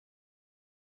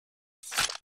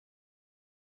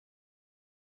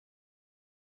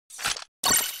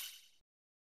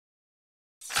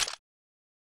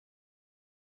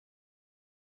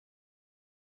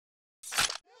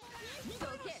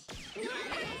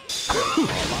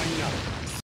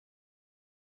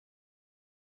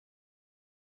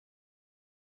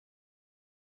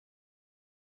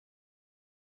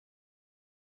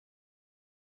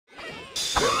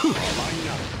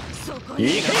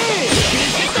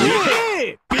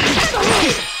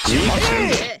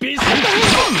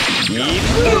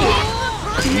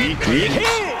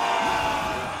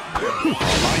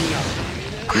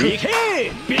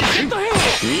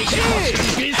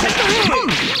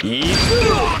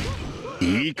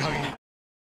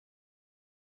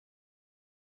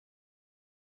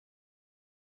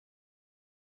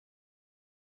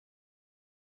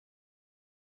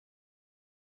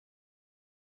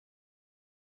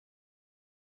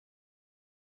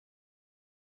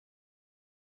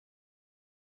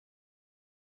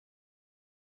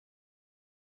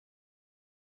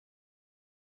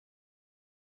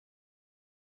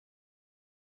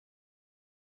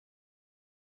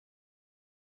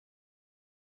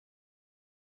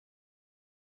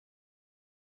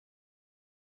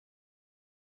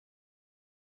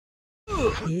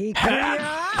いくよ。レー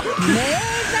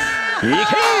ザー。い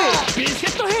け。ビスケッ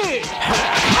ト兵。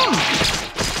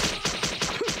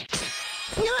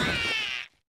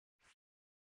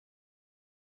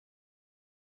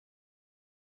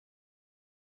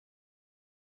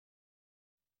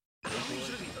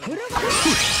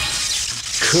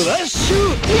クラッシュ。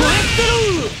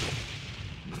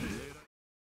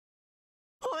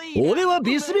俺は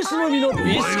ビスビスの実の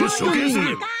ビスケット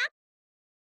人間。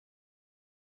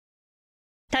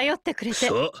頼ってくれて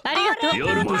ありがとう。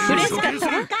嬉しかった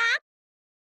わ。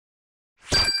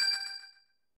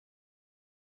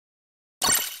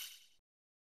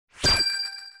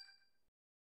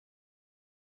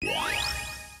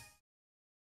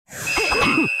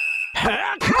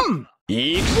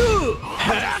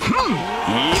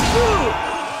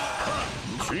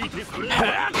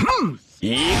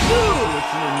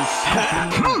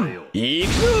行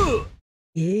く。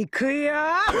いくよ。レー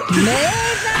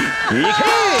ザー。いけ。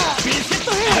ビスケッ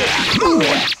ト兵。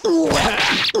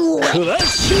クラッ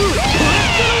シュ。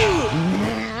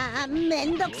め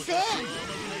んどくせえ。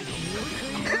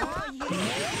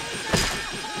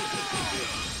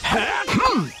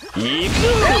いく。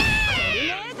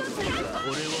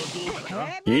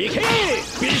いけ。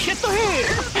ビスケット兵。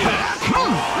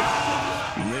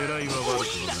狙いは悪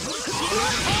くない。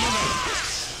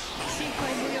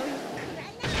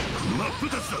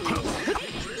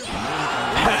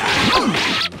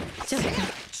ちょっと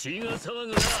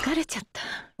疲れちゃった。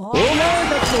お前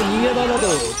たちの逃げ場など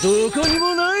どこに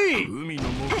もない。海の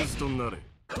木図となれ。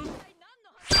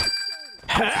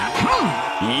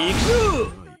行く。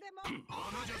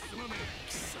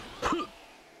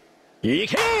行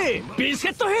け。ビスケ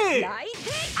ット兵。クラッ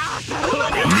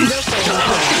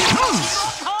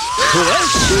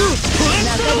シュ。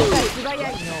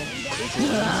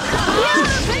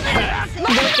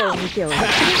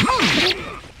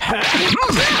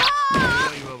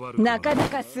なかな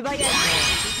か素早い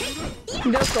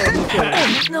の。どこを見ておる。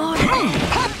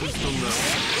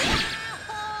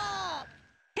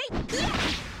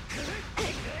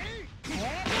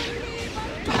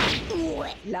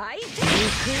ライト。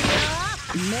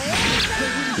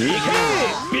いけ。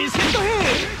ビスケット兵。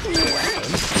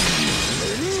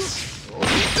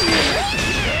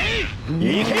い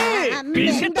け。ビ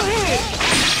スケット兵。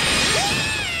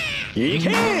いけ。ビスケ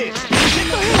ット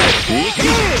兵。いけ。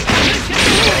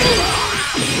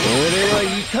俺は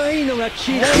痛いのが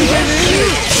嫌いだね。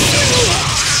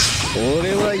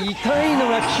俺は痛いの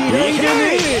が嫌いだね。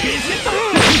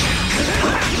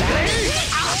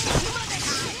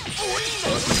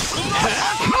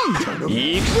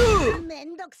行く。めん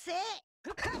どくせえ。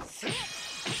行く。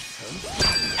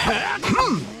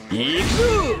め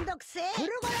んどくせえ。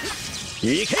行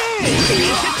け。ビスケ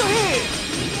ット兵。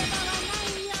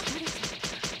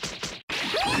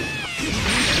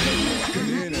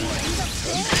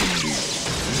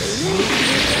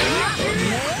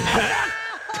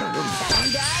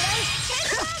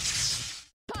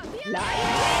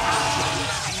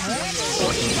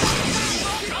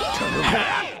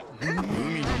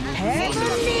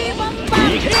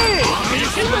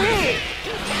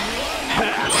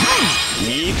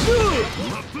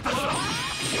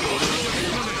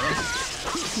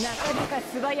なかなか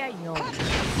素早いの。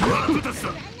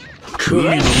ク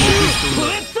ラッシュ。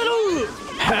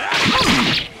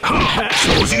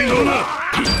調子に乗るな。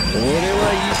俺は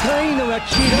痛いのが嫌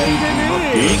いでね。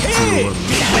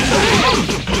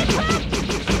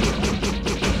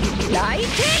ライテ。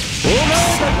お前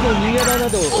たちの逃げ場な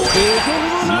どどこに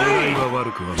もない。狙いは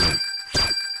悪くはない。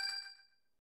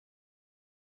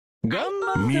頑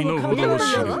張っても勝てない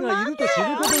奴がいると知る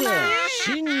ことが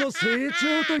真の成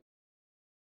長と。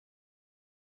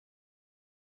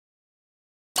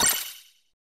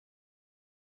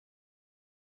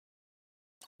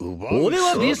俺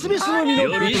はビスビスの実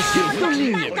のビスケット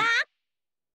人間。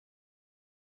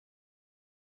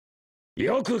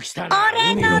よく来たな。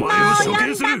俺の名を呼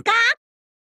んだか。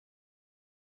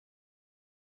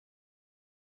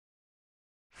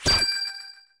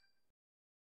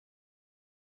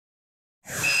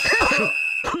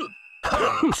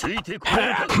ついてこい。行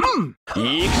く。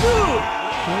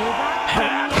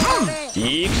行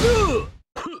く。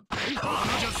行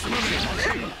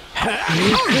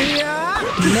くよ。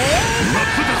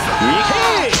行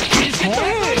け。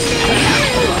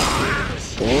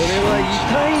俺は痛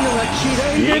いのが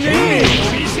嫌いでね。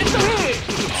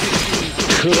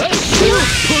クラッシュトラ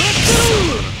ック。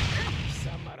貴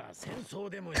様ら戦争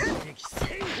でも刺激せ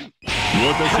ん。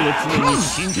私は常に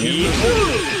真剣だ。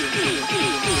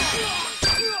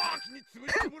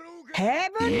ヘ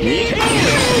ブンリー。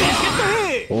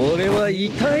俺は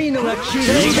痛いのが嫌い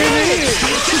でね。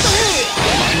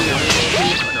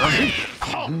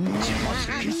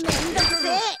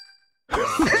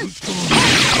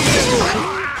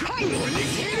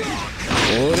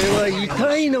俺は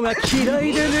痛いのが嫌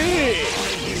いでね。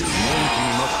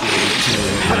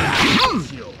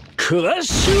クラッ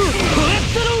シュトラッ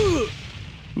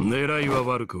ク。狙いは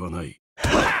悪くはない。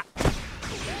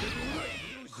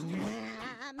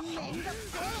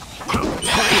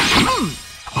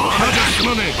鼻じゃ済ま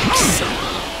ね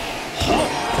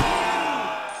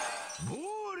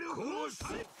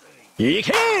え。行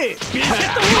けビセッ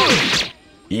ト。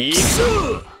行く。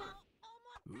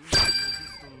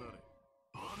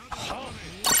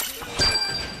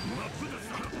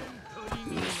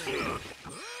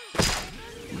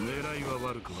狙いは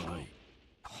悪くはない。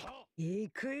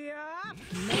行くよ。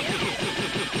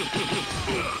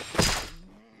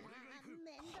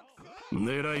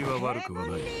狙いは悪くは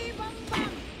ない。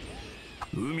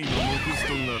海の木図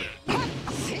となれ。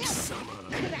貴様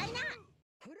ら。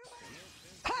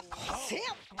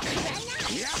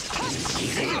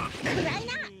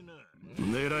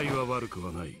狙いは悪く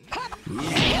はない。海の木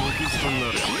図とな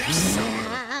れ。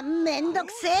ああ、めんど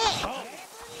くせえ。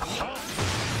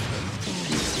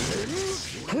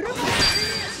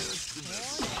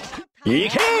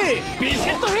行けビス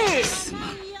ケットヘイ。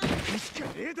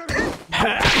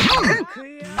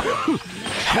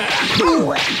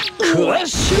クラッ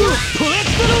シュトレッ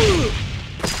ド。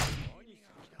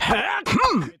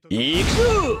行く。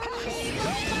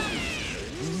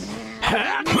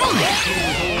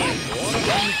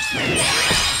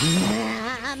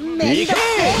めんどくせ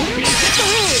え。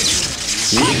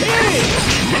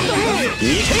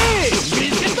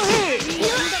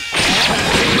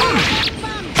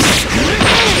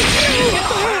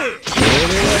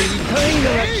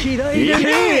嫌いだ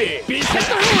ね。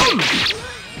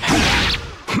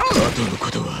あとのこ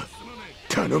とは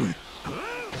頼む。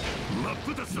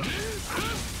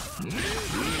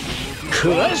ク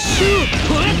ラッシュ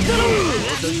トレッド。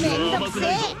めんどくせえ。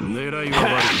狙いは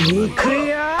悪くない。行く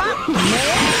よ。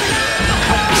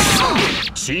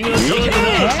血が騒ぐな。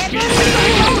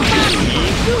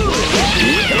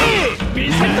ビ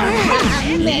セット。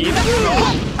めんどくせえ。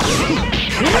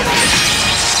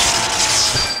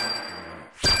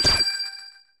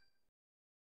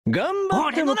頑張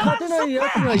っても勝てない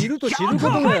奴がいると知ること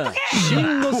が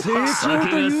真の成長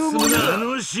というものだ。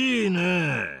楽しい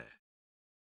ね。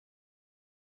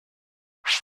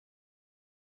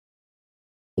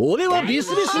俺はビ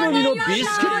スビスの実のビ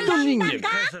スケット人間。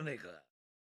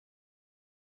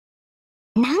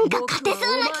なんか勝てそう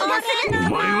な気がする。お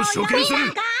前を処刑する。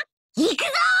行くぞ。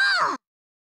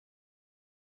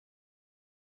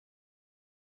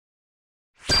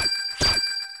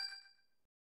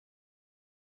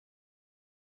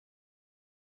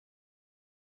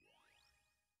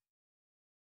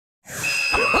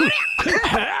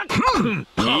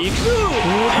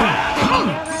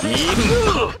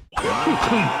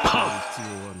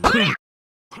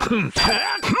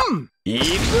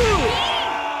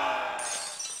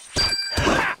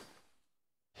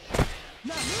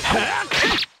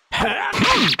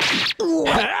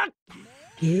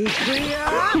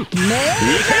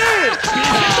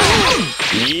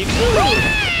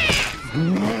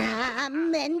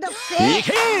めんどくせえ。行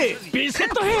けビセッ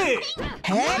トヘイ。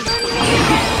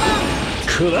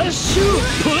クラッシュ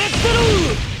トレッド。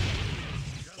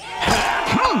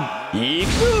行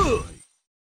く。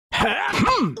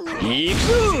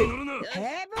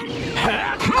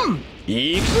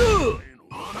行く。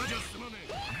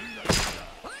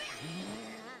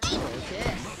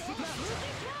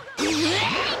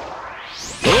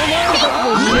お前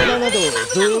逃げ場など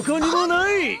どこにも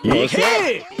ない。行けビセット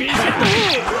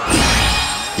ヘイ。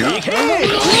行けビセッ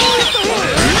ト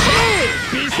ヘイ。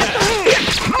ビセットヘイ。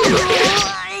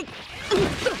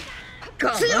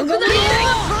強くなりたい。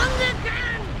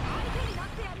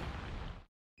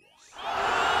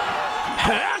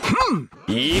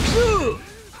行く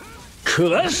ク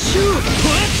ラッシュフラ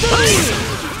ット。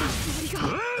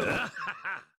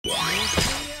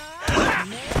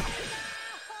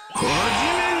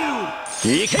行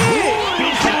けビセット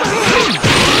ヘイ。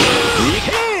行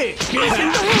けビセ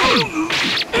ットヘイ。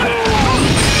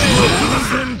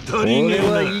俺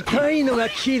は痛いのが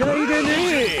嫌いで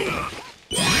ね。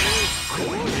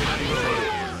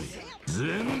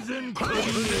全然足りね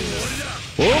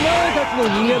え。お前たちの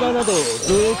逃げ場などど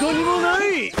こにもな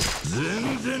い。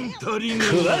全然足りねえ。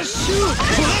クラッシュフラッ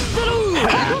トロー。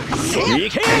行けビ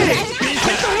セッ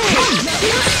トヘ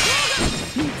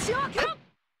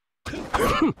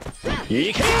イ。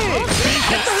行けビセットヘイ。行けビセ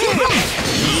ットヘイ。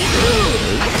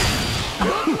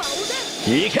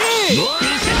行け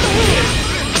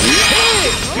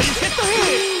ビセットヘイ。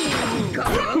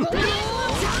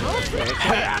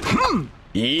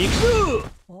行く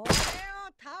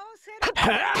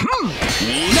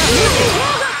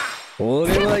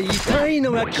俺は痛い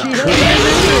のが嫌いだね。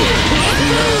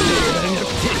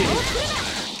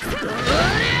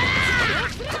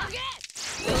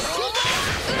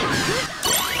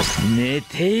寝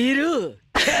ている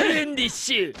カレンディッ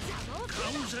シュ。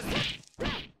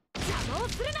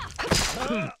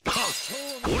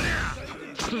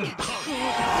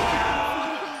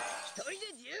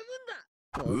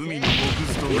海に潜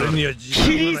すと俺には時間が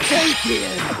ない。切り裂いて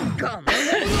やる。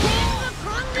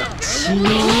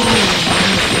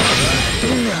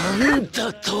なん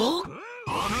だと？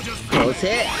押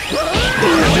せ。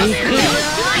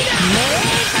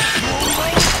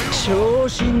調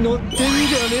子に乗ってんじゃね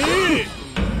え。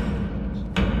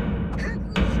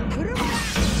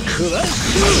クラッ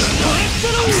シュ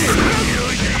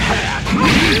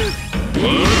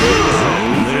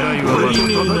狙いは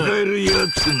戦えるや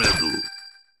つなど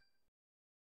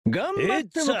頑張っ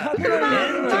ても勝てないや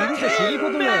つがいると知る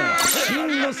ことが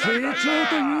真の成長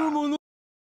というもの。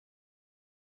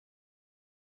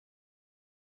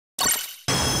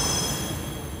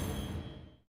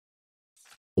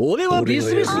俺はビ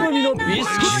スビスの実のビ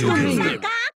スケットリング。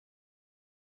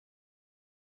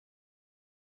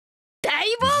大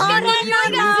冒険の匂い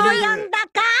がするやんだか。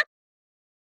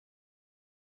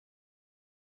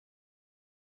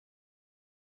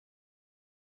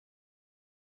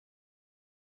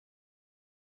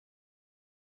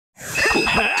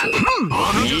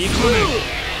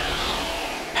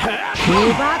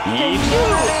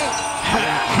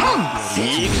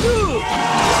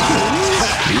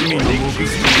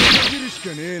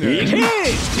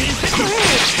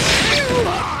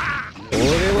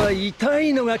俺は痛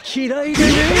いのが嫌いで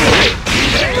ね。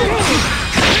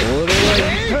俺は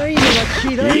痛いのが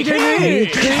嫌いで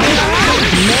ね。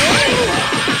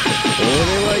俺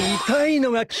は痛い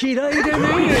のが嫌いでね。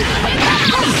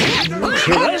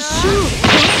クラッシュ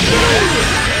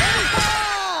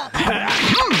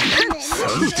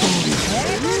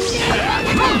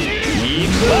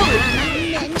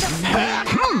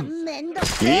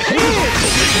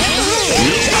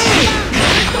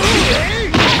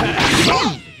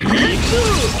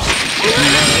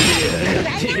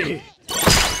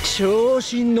調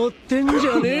子に乗ってんじ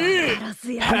ゃねえ。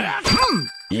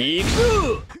行く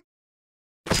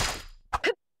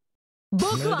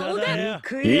僕はおでん。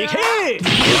行け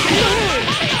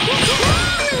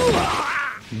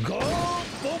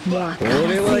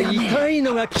俺は痛い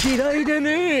のが嫌いで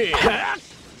ね。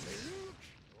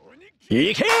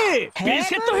行けビ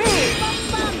セットヘ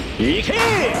イ。行けビ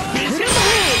セット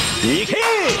ヘイ。行け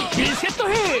ビセット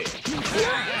ヘイ。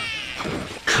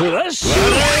クラッシュ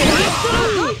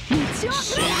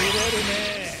しびれるね。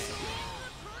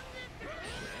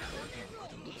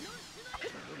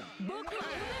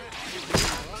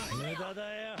無駄だよ。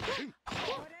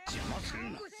邪魔す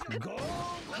んな。ゴー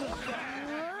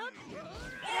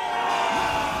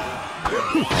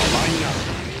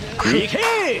行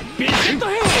けビセット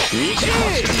ヘイ。行け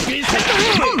ビセット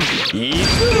ヘイ。行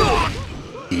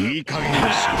くいい加減にし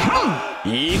ろ。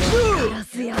行く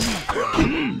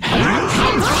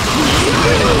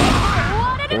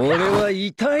俺は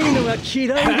痛いのが嫌い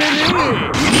でね。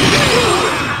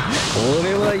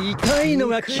俺は痛いの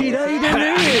が嫌いで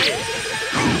ね。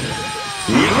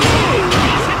俺は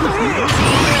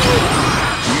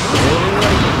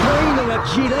痛いのが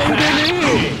嫌いでね。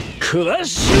クラッ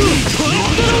シュトリッ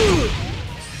ク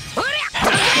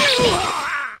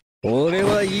ル。俺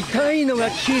は痛いのが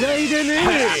嫌いでね。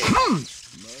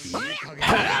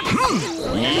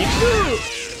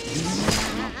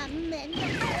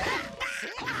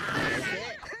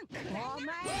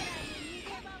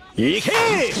行け。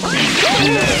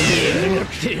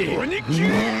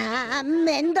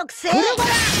めんどくせえ。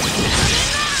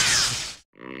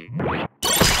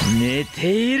寝て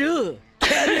いる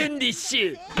カレンディッシ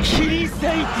ュ、切り裂いて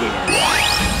やる。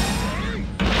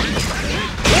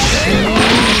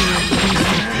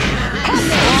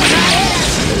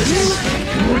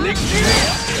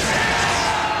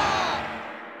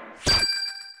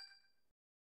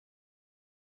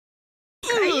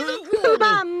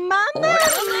まんまんまんま。